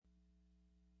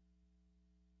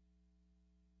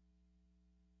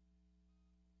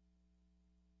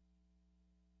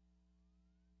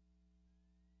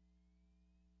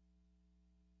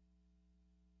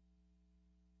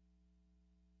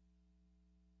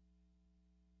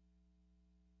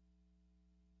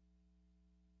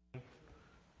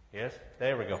Yes,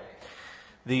 there we go.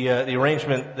 The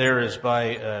arrangement there is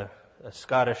by a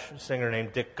Scottish singer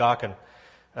named Dick Gaughan,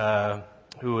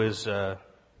 who is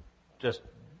just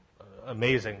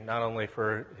amazing, not only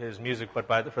for his music, but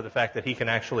for the fact that he can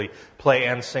actually play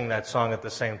and sing that song at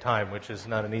the same time, which is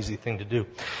not an easy thing to do.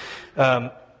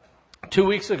 2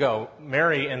 weeks ago,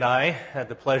 Mary and I had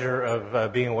the pleasure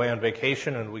of being away on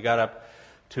vacation, and we got up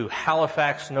to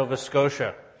Halifax, Nova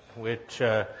Scotia, which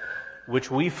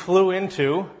we flew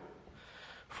into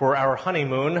for our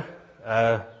honeymoon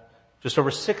just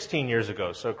over 16 years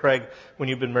ago. So, Craig, when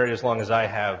you've been married as long as I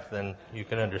have, then you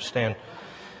can understand.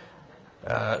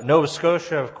 Nova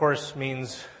Scotia, of course,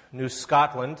 means New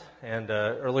Scotland, and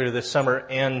earlier this summer,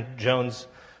 Ann Jones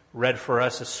read for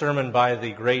us a sermon by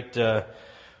the great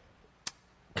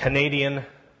Canadian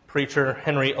preacher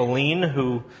Henry Alline,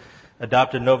 who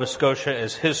adopted Nova Scotia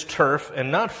as his turf.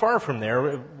 And not far from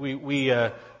there, we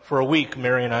for a week,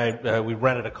 Mary and I, we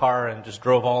rented a car and just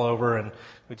drove all over, and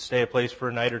we'd stay at a place for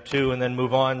a night or two and then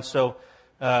move on. So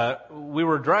we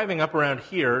were driving up around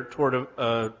here toward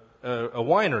a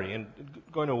winery, and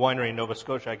going to a winery in Nova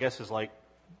Scotia, I guess, is like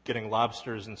getting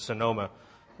lobsters in Sonoma.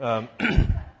 But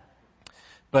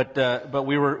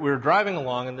we were driving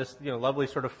along in this lovely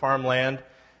sort of farmland,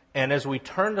 and as we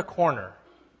turned a corner,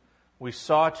 we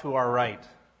saw to our right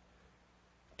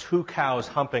 2 cows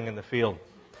humping in the field.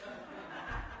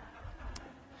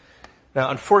 Now,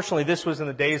 unfortunately, this was in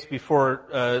the days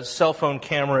before cell phone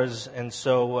cameras, and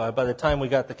so by the time we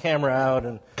got the camera out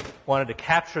and wanted to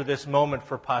capture this moment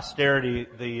for posterity,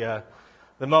 the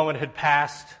moment had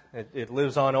passed. It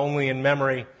lives on only in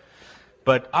memory.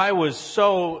 But I was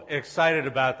so excited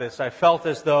about this. I felt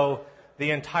as though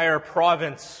the entire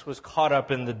province was caught up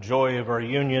in the joy of our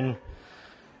union.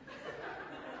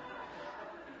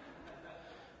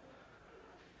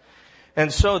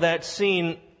 And so that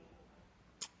scene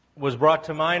was brought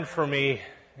to mind for me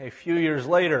a few years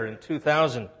later in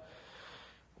 2000,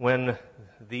 when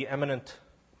the eminent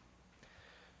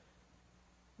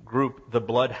group, the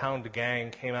Bloodhound Gang,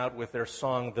 came out with their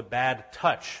song, The Bad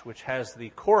Touch, which has the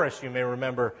chorus, you may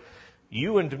remember,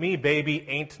 "You and me, baby,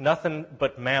 ain't nothing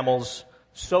but mammals,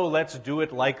 so let's do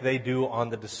it like they do on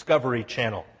the Discovery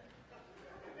Channel."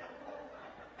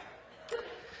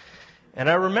 And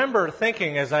I remember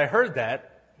thinking as I heard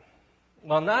that,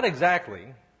 well, not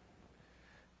exactly,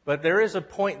 but there is a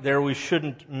point there we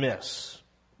shouldn't miss.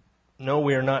 No,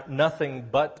 we are not nothing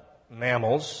but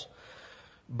mammals,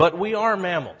 but we are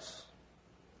mammals.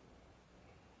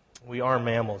 We are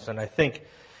mammals, and I think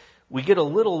we get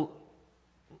a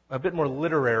bit more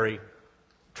literary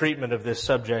treatment of this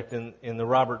subject in the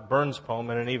Robert Burns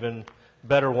poem, and an even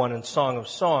better one in Song of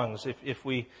Songs.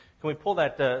 Can we pull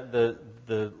that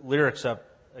the lyrics up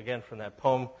again from that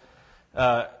poem?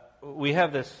 We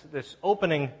have this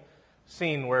opening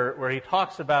scene where he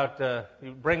talks about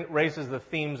raises the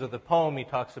themes of the poem. He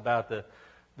talks about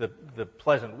the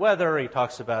pleasant weather. He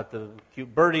talks about the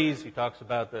cute birdies. He talks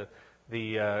about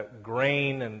the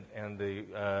grain and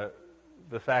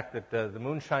the fact that the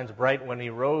moon shines bright when he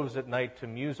roves at night to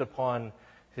muse upon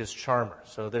his charmer.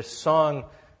 So this song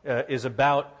is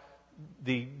about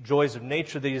the joys of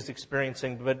nature that he's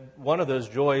experiencing, but one of those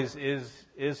joys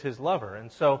is his lover. And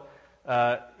so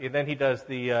then he does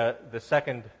the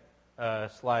second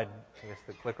slide. I guess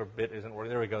the clicker bit isn't working.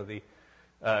 There we go. He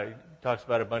talks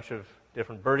about a bunch of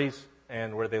different birdies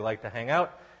and where they like to hang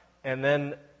out. And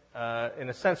then, in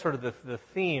a sense, sort of the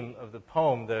theme of the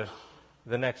poem,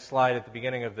 the next slide at the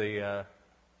beginning of the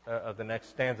next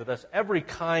stanza, thus every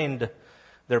kind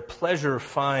their pleasure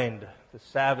find, the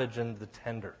savage and the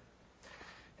tender.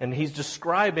 And he's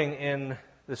describing in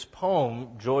this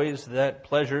poem pleasures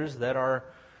that are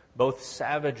both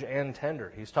savage and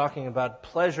tender. He's talking about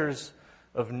pleasures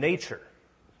of nature,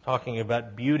 talking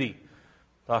about beauty,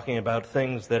 talking about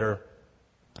things that are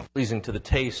pleasing to the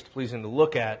taste, pleasing to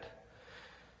look at.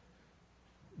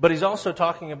 But he's also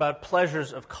talking about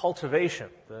pleasures of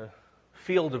cultivation. The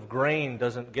field of grain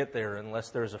doesn't get there unless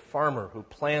there's a farmer who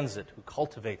plans it, who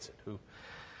cultivates it, who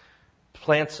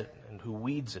plants it, and who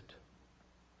weeds it.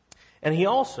 And he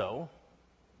also,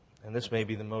 and this may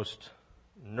be the most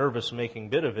nervous-making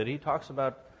bit of it, he talks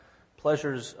about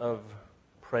pleasures of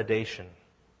predation.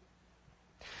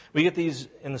 We get these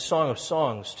in the Song of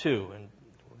Songs, too. In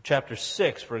chapter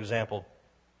 6, for example,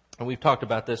 and we've talked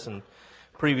about this in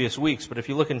previous weeks, but if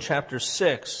you look in chapter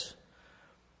 6,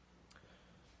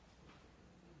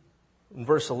 in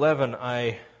verse 11,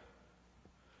 I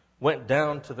went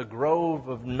down to the grove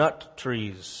of nut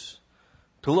trees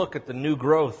to look at the new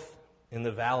growth in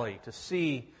the valley, to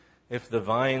see if the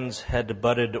vines had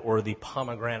budded or the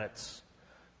pomegranates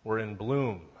were in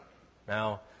bloom.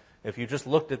 Now, If you just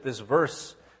looked at this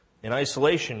verse in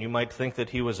isolation, you might think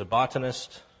that he was a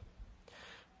botanist,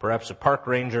 perhaps a park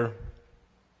ranger.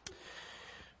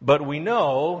 But we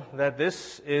know that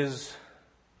this is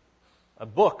a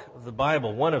book of the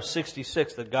Bible, one of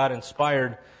 66 that God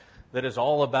inspired, that is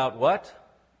all about what?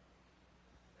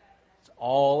 It's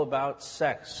all about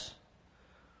sex.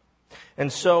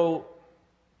 And so,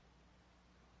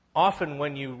 often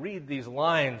when you read these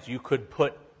lines, you could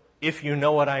put, "if you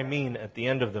know what I mean," at the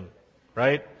end of them,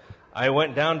 right? I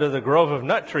went down to the grove of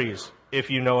nut trees,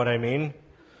 if you know what I mean.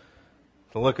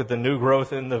 To look at the new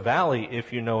growth in the valley,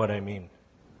 if you know what I mean.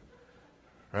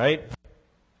 Right?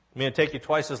 I mean, it'd take you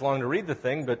twice as long to read the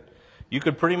thing, but you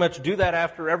could pretty much do that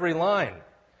after every line.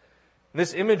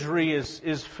 This imagery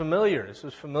is familiar. This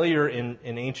was familiar in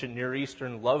ancient Near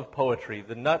Eastern love poetry.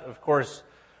 The nut, of course,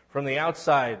 from the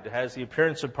outside has the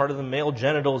appearance of part of the male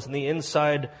genitals, and the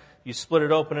inside, you split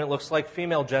it open, and it looks like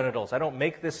female genitals. I don't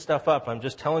make this stuff up. I'm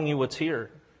just telling you what's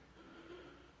here.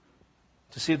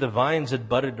 To see the vines had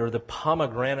budded or the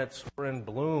pomegranates were in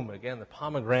bloom. Again, the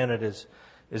pomegranate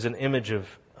is an image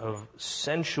of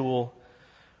sensual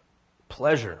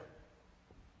pleasure.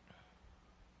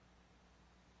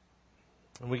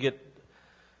 And we get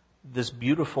this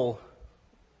beautiful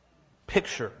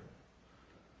picture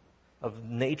of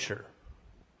nature.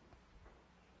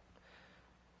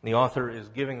 The author is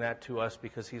giving that to us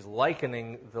because he's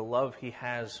likening the love he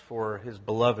has for his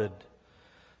beloved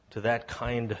to that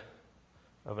kind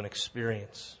of an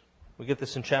experience. We get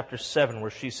this in chapter 7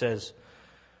 where she says,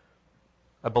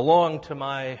 "I belong to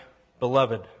my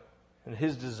beloved, and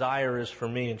his desire is for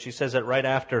me." And she says that right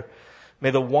after, "May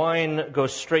the wine go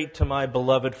straight to my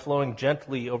beloved, flowing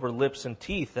gently over lips and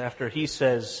teeth." After he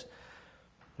says,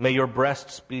 "May your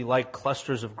breasts be like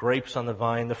clusters of grapes on the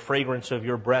vine, the fragrance of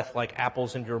your breath like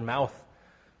apples in your mouth,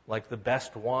 like the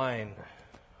best wine.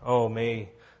 Oh,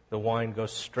 may the wine go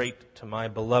straight to my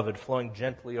beloved, flowing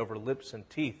gently over lips and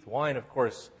teeth." Wine, of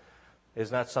course,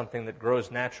 is not something that grows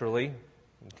naturally.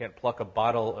 You can't pluck a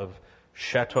bottle of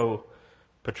Chateau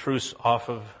Petrus off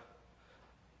of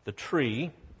the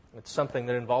tree. It's something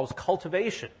that involves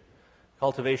cultivation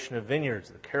of vineyards,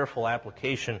 the careful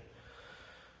application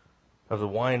of the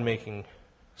winemaking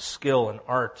skill and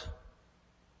art.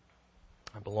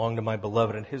 "I belong to my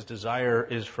beloved, and his desire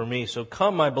is for me. So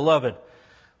come, my beloved,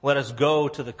 let us go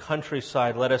to the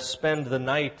countryside. Let us spend the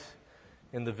night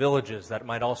in the villages." That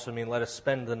might also mean let us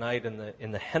spend the night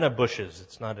in the henna bushes.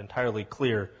 It's not entirely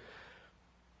clear.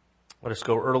 Let us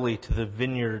go early to the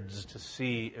vineyards to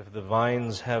see if the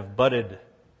vines have budded,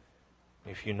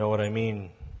 if you know what I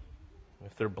mean,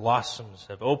 if their blossoms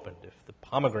have opened, if the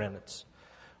pomegranates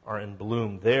are in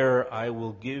bloom. "There I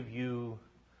will give you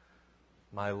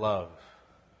my love."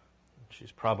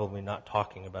 She's probably not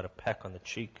talking about a peck on the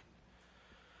cheek.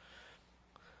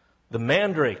 "The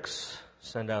mandrakes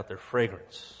send out their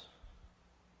fragrance."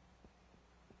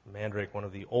 Mandrake, one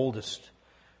of the oldest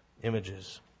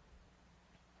images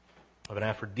of an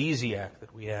aphrodisiac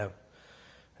that we have.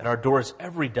 "At our doors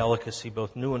every delicacy,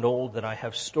 both new and old, that I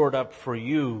have stored up for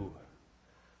you,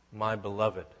 my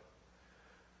beloved."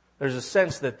 There's a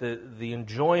sense that the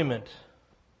enjoyment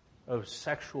of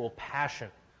sexual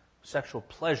passion, sexual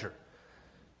pleasure,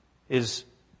 is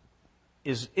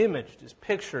imaged, is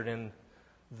pictured in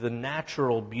the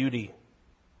natural beauty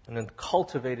and in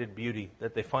cultivated beauty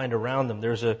that they find around them.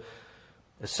 There's a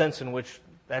sense in which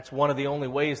that's one of the only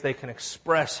ways they can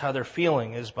express how they're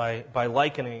feeling is by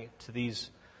likening it to these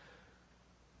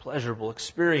pleasurable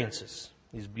experiences,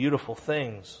 these beautiful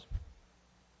things.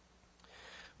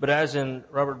 But as in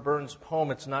Robert Burns' poem,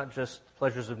 it's not just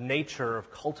pleasures of nature, of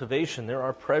cultivation. There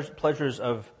are pleasures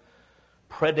of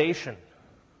predation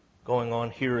going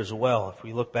on here as well. If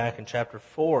we look back in chapter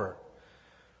 4,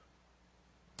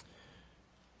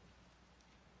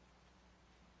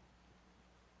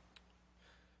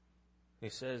 he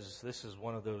says, this is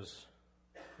one of those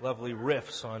lovely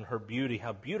riffs on her beauty.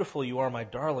 "How beautiful you are, my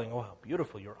darling. Oh, how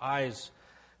beautiful. Your eyes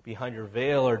behind your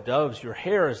veil are doves. Your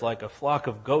hair is like a flock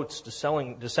of goats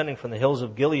descending from the hills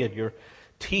of Gilead. Your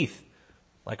teeth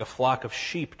like a flock of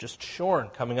sheep just shorn,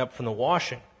 coming up from the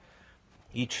washing.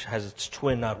 Each has its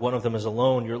twin, not one of them is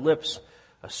alone. Your lips,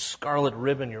 a scarlet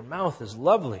ribbon. Your mouth is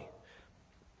lovely.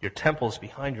 Your temples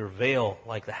behind your veil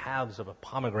like the halves of a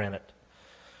pomegranate.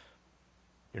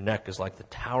 Your neck is like the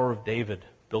Tower of David,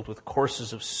 built with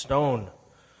courses of stone.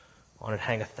 On it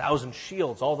hang 1,000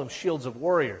 shields, all them shields of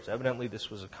warriors." Evidently, this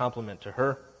was a compliment to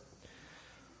her.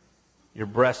 "Your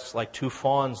breasts like two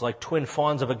fawns, like twin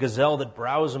fawns of a gazelle that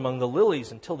browse among the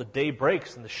lilies until the day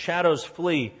breaks and the shadows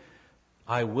flee.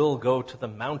 I will go to the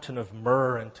mountain of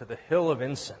myrrh and to the hill of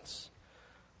incense.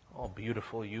 All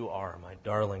beautiful you are, my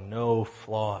darling. No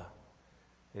flaw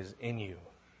is in you.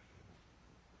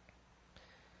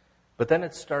 But then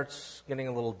it starts getting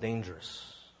a little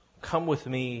dangerous. Come with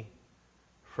me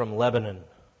from Lebanon,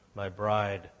 my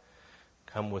bride.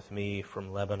 Come with me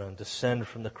from Lebanon. Descend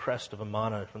from the crest of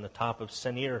Amana, from the top of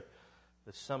Senir,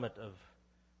 the summit of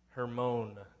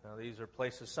Hermon. Now these are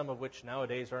places, some of which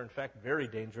nowadays are in fact very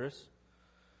dangerous.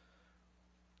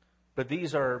 But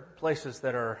these are places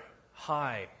that are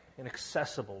high,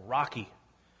 inaccessible, rocky.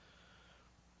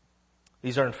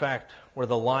 These are in fact where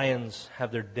the lions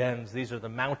have their dens. These are the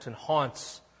mountain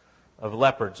haunts of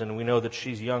leopards. And we know that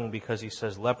she's young because he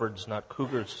says leopards, not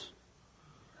cougars.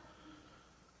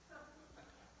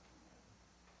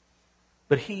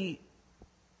 But he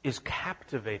is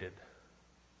captivated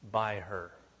by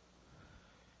her.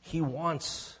 He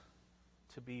wants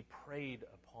to be preyed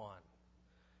upon.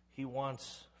 He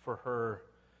wants for her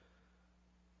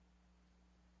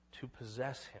to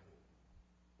possess him.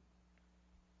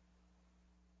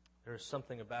 There is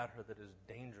something about her that is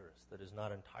dangerous, that is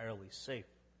not entirely safe.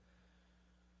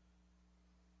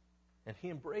 And he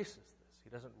embraces this. He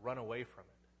doesn't run away from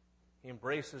it. He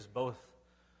embraces both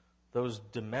those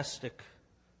domestic,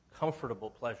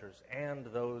 comfortable pleasures and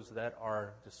those that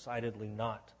are decidedly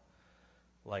not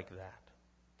like that.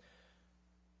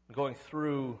 Going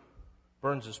through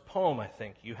Burns's poem, I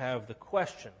think, you have the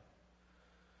question,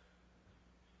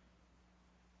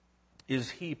 is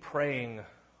he preying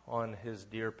on his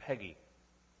dear Peggy?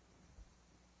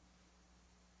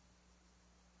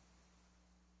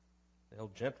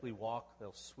 They'll gently walk,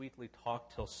 they'll sweetly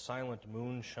talk, till silent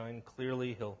moon shine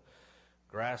clearly. He'll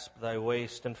grasp thy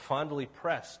waist, and fondly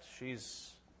pressed,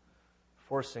 she's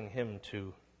forcing him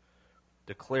to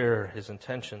declare his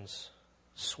intentions.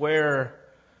 Swear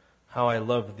how I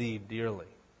love thee dearly.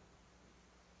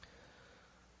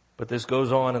 But this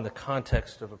goes on in the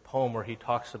context of a poem where he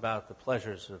talks about the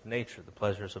pleasures of nature, the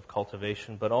pleasures of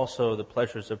cultivation, but also the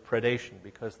pleasures of predation,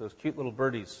 because those cute little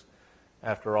birdies,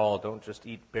 after all, don't just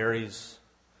eat berries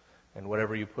and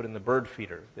whatever you put in the bird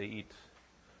feeder. They eat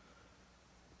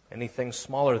anything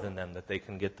smaller than them that they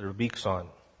can get their beaks on.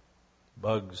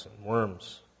 Bugs and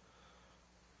worms,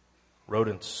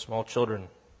 rodents, small children.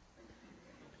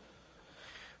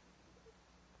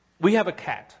 We have a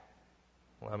cat.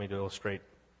 Allow me to illustrate.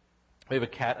 We have a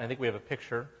cat. I think we have a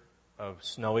picture of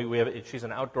Snowy. She's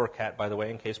an outdoor cat, by the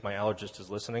way, in case my allergist is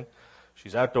listening.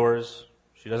 She's outdoors.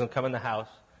 She doesn't come in the house.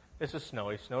 This is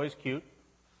Snowy. Snowy's cute.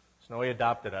 Snowy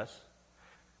adopted us.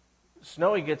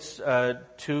 Snowy gets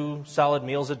 2 solid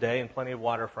meals a day and plenty of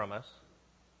water from us.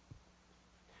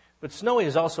 But Snowy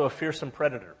is also a fearsome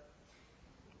predator.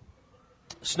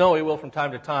 Snowy will, from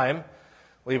time to time,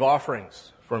 leave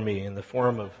offerings for me in the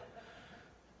form of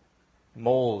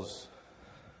moles,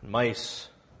 mice,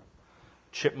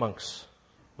 chipmunks,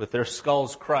 with their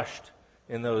skulls crushed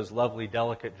in those lovely,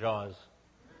 delicate jaws.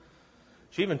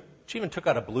 She even took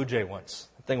out a blue jay once.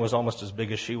 The thing was almost as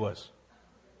big as she was.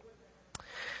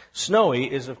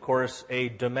 Snowy is, of course, a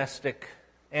domestic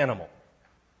animal,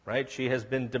 right? She has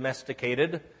been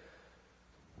domesticated.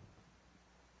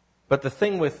 But the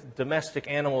thing with domestic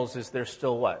animals is they're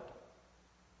still what?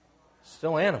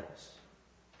 Still animals.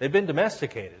 They've been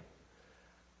domesticated,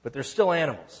 but they're still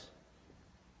animals.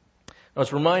 I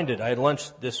was reminded, I had lunch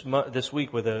this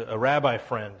week with a rabbi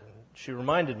friend. And she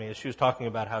reminded me, as she was talking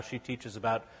about how she teaches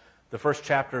about the first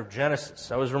chapter of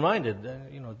Genesis, I was reminded, the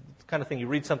kind of thing, you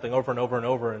read something over and over and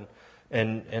over,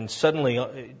 and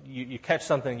suddenly you catch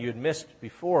something you had missed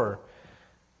before.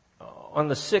 On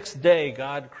the 6th day,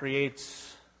 God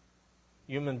creates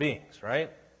human beings,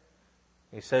 right?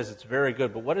 He says it's very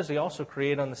good, but what does he also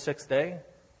create on the 6th day?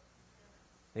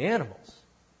 The animals.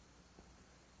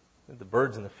 The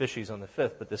birds and the fishies on the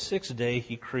 5th, but the 6th day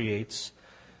he creates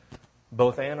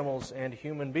both animals and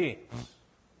human beings.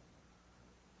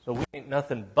 So we ain't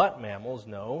nothing but mammals,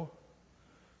 no,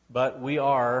 but we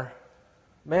are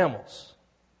mammals.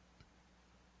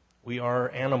 We are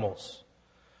animals.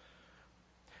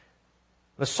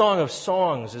 The Song of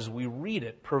Songs, as we read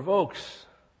it, provokes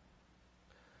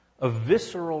a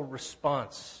visceral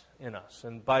response in us.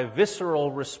 And by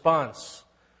visceral response,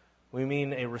 we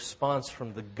mean a response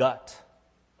from the gut,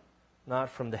 not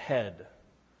from the head.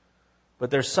 But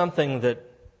there's something that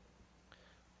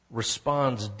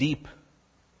responds deep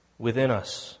within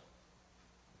us.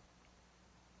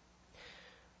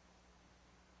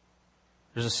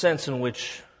 There's a sense in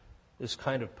which this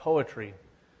kind of poetry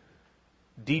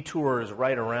detours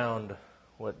right around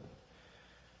what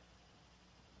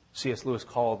C.S. Lewis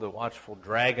called the watchful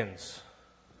dragons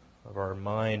of our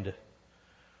mind. It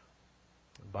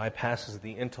bypasses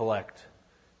the intellect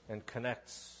and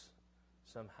connects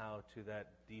somehow to that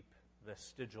deep,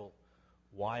 vestigial,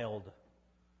 wild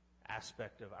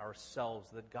aspect of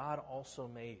ourselves that God also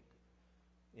made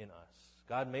in us.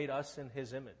 God made us in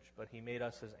His image, but He made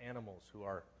us as animals who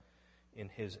are in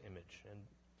His image. And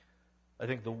I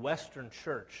think the Western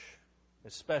church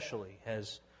especially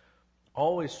has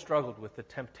always struggled with the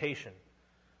temptation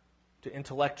to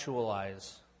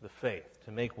intellectualize the faith,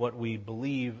 to make what we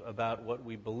believe about what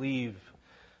we believe,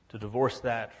 to divorce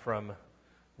that from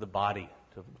the body,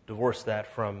 to divorce that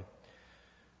from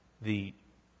the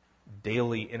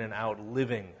daily in and out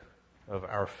living of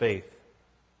our faith.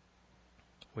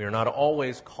 We are not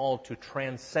always called to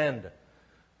transcend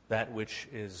that which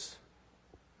is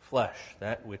flesh,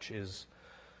 that which is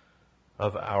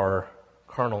of our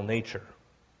carnal nature.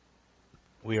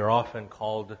 We are often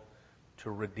called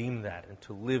to redeem that and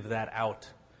to live that out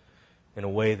in a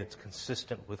way that's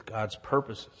consistent with God's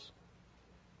purposes.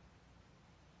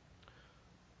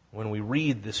 When we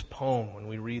read this poem, when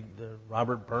we read the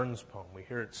Robert Burns poem, we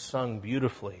hear it sung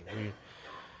beautifully.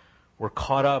 We're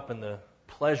caught up in the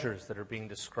pleasures that are being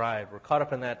described. We're caught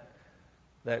up in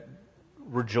that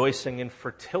rejoicing in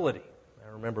fertility.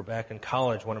 I remember back in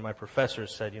college, one of my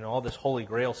professors said, all this Holy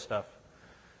Grail stuff,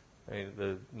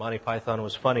 the Monty Python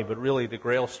was funny, but really the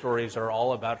Grail stories are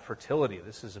all about fertility.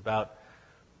 This is about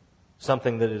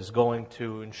something that is going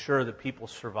to ensure that people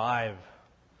survive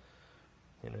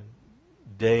in a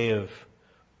day of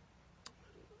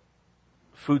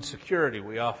food security.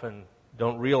 We often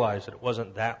don't realize that it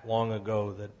wasn't that long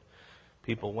ago that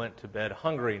people went to bed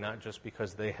hungry, not just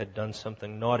because they had done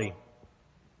something naughty.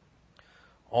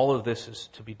 All of this is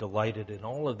to be delighted in.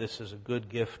 All of this is a good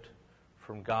gift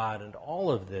from God. And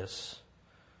all of this,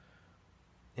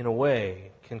 in a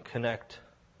way, can connect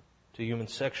to human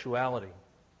sexuality.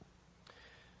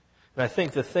 And I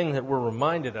think the thing that we're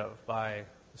reminded of by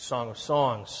the Song of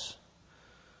Songs,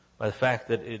 by the fact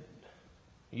that it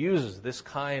uses this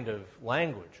kind of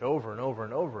language over and over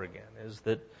and over again, is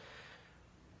that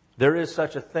there is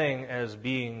such a thing as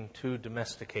being too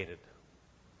domesticated.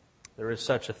 There is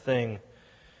such a thing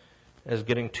as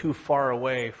getting too far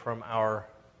away from our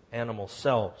animal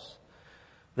selves.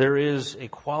 There is a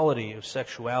quality of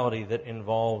sexuality that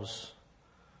involves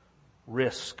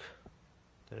risk,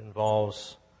 that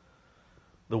involves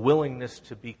the willingness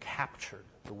to be captured,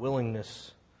 the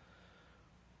willingness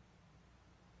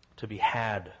to be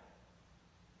had,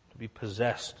 to be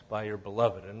possessed by your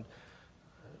beloved. And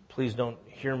please don't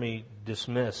hear me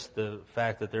dismiss the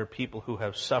fact that there are people who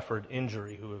have suffered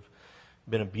injury, who have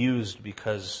been abused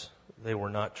because they were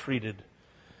not treated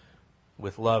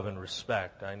with love and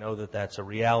respect. I know that that's a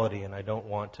reality, and I don't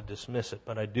want to dismiss it.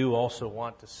 But I do also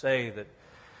want to say that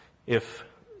if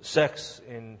sex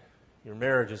in your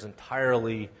marriage is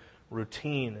entirely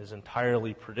routine, is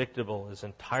entirely predictable, is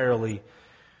entirely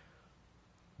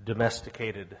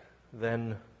domesticated,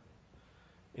 then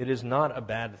it is not a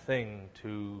bad thing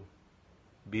to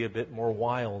be a bit more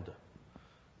wild,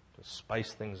 to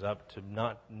spice things up, to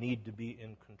not need to be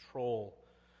in control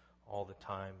all the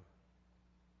time.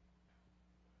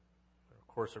 There, of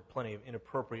course, are plenty of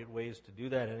inappropriate ways to do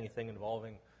that, anything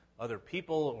involving other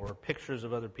people or pictures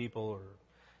of other people or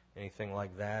anything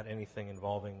like that. Anything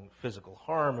involving physical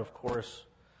harm, of course,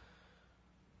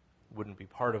 wouldn't be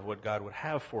part of what God would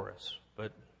have for us.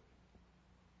 But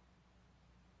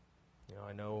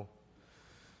I know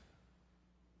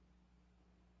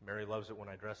Mary loves it when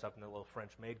I dress up in a little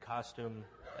French maid costume.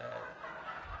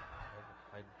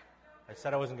 I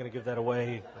said I wasn't going to give that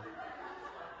away.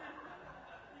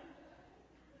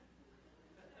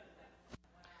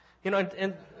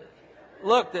 And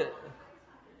look, that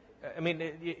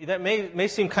may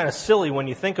seem kind of silly when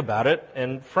you think about it,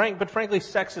 but frankly,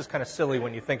 sex is kind of silly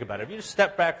when you think about it. If you just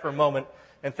step back for a moment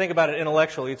and think about it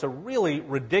intellectually, it's a really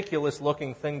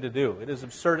ridiculous-looking thing to do. It is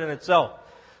absurd in itself.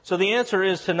 So the answer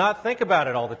is to not think about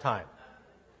it all the time.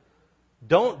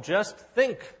 Don't just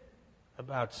think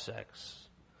about sex.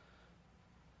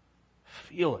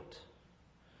 Feel it.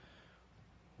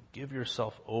 Give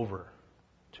yourself over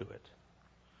to it.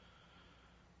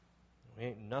 We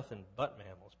ain't nothing but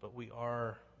mammals, but we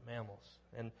are mammals.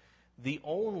 And the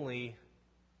only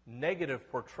negative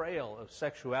portrayal of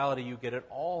sexuality you get at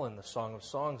all in the Song of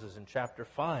Songs is in chapter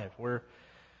 5, where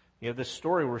you have this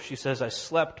story where she says, I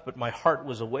slept, but my heart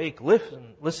was awake.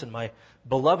 Listen, my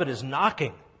beloved is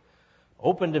knocking.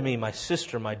 Open to me, my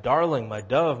sister, my darling, my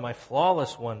dove, my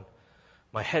flawless one.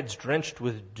 My head's drenched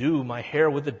with dew, my hair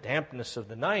with the dampness of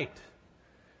the night.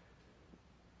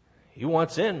 He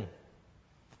wants in.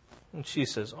 And she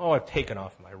says, I've taken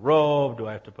off my robe. Do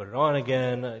I have to put it on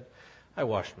again? I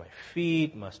washed my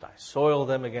feet. Must I soil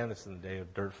them again? This is the day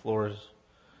of dirt floors.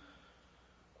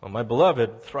 Well, my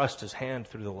beloved thrust his hand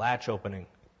through the latch opening,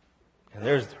 and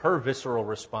there's her visceral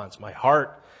response. My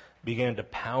heart began to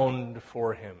pound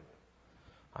for him.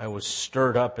 I was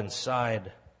stirred up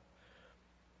inside.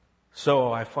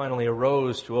 So I finally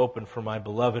arose to open for my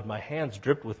beloved. My hands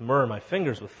dripped with myrrh, my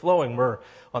fingers with flowing myrrh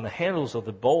on the handles of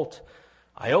the bolt.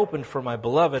 I opened for my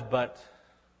beloved, but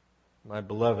my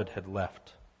beloved had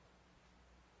left.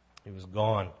 He was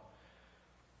gone.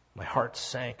 My heart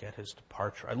sank at his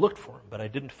departure. I looked for him, but I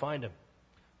didn't find him.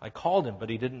 I called him, but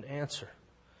he didn't answer.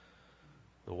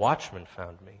 The watchmen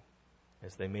found me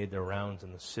as they made their rounds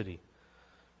in the city.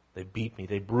 They beat me,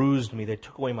 they bruised me, they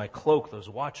took away my cloak, those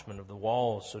watchmen of the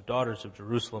walls. So, daughters of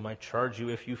Jerusalem, I charge you,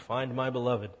 if you find my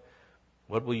beloved,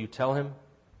 what will you tell him?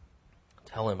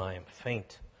 Tell him I am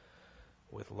faint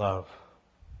with love.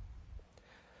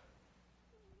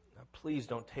 Now, please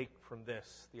don't take from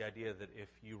this the idea that if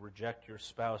you reject your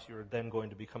spouse, you're then going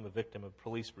to become a victim of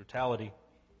police brutality.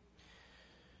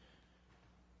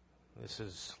 This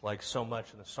is like so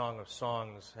much in the Song of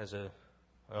Songs, has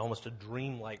almost a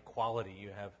dreamlike quality. You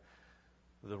have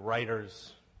the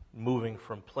writers moving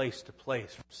from place to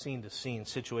place, from scene to scene,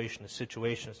 situation to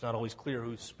situation. It's not always clear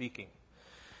who's speaking.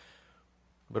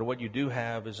 But what you do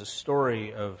have is a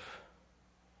story of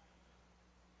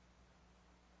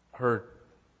her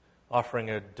offering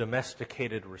a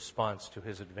domesticated response to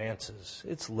his advances.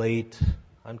 It's late.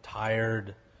 I'm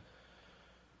tired.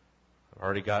 I've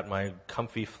already got my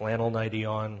comfy flannel nightie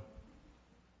on.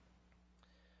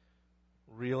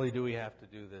 Really, do we have to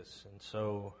do this? And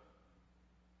so,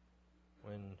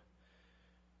 when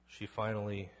she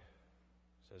finally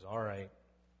says, all right,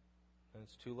 then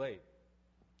it's too late.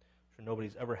 I'm sure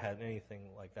nobody's ever had anything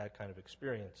like that kind of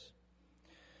experience.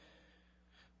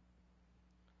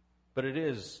 But it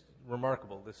is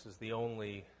remarkable. This is the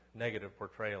only negative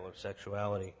portrayal of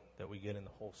sexuality that we get in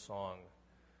the whole song.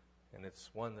 And it's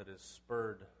one that is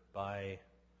spurred by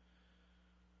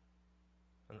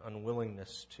an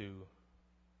unwillingness to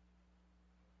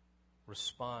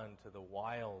respond to the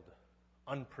wild,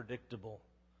 unpredictable,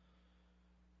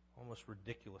 almost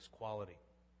ridiculous quality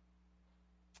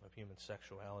of human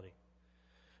sexuality.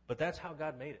 But that's how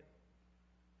God made it.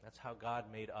 That's how God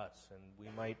made us. And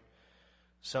we might,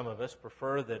 some of us,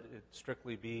 prefer that it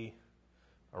strictly be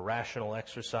a rational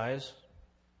exercise.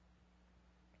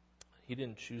 He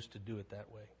didn't choose to do it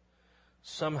that way.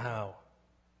 Somehow,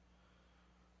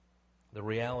 the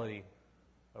reality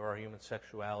of our human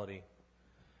sexuality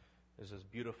is as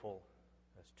beautiful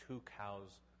as two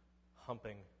cows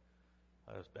humping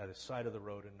at the side of the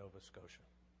road in Nova Scotia.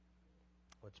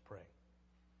 Let's pray.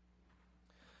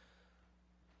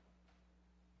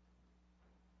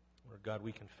 Lord God,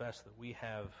 we confess that we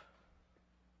have,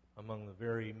 among the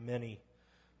very many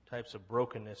types of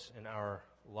brokenness in our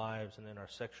lives and in our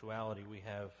sexuality, we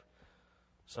have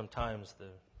sometimes the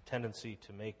tendency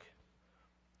to make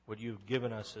what you've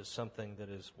given us as something that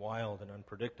is wild and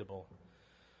unpredictable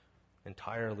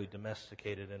entirely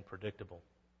domesticated and predictable.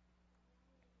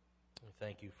 We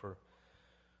thank you for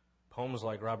poems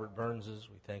like Robert Burns's.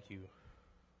 We thank you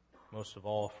most of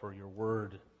all for your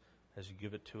word as you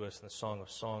give it to us in the Song of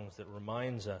Songs that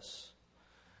reminds us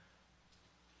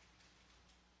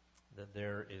that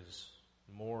there is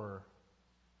more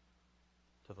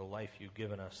to the life you've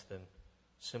given us than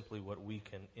simply what we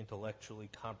can intellectually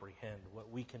comprehend,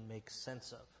 what we can make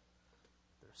sense of.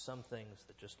 There are some things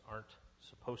that just aren't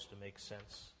supposed to make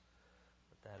sense,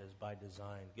 but that is by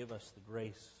design. Give us the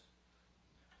grace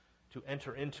to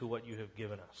enter into what you have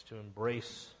given us, to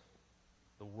embrace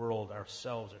the world,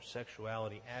 ourselves, our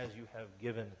sexuality, as you have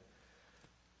given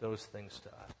those things to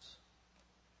us.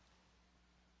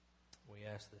 We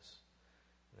ask this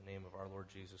in the name of our Lord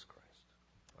Jesus Christ.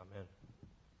 Amen.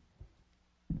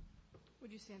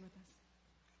 Would you stand with us?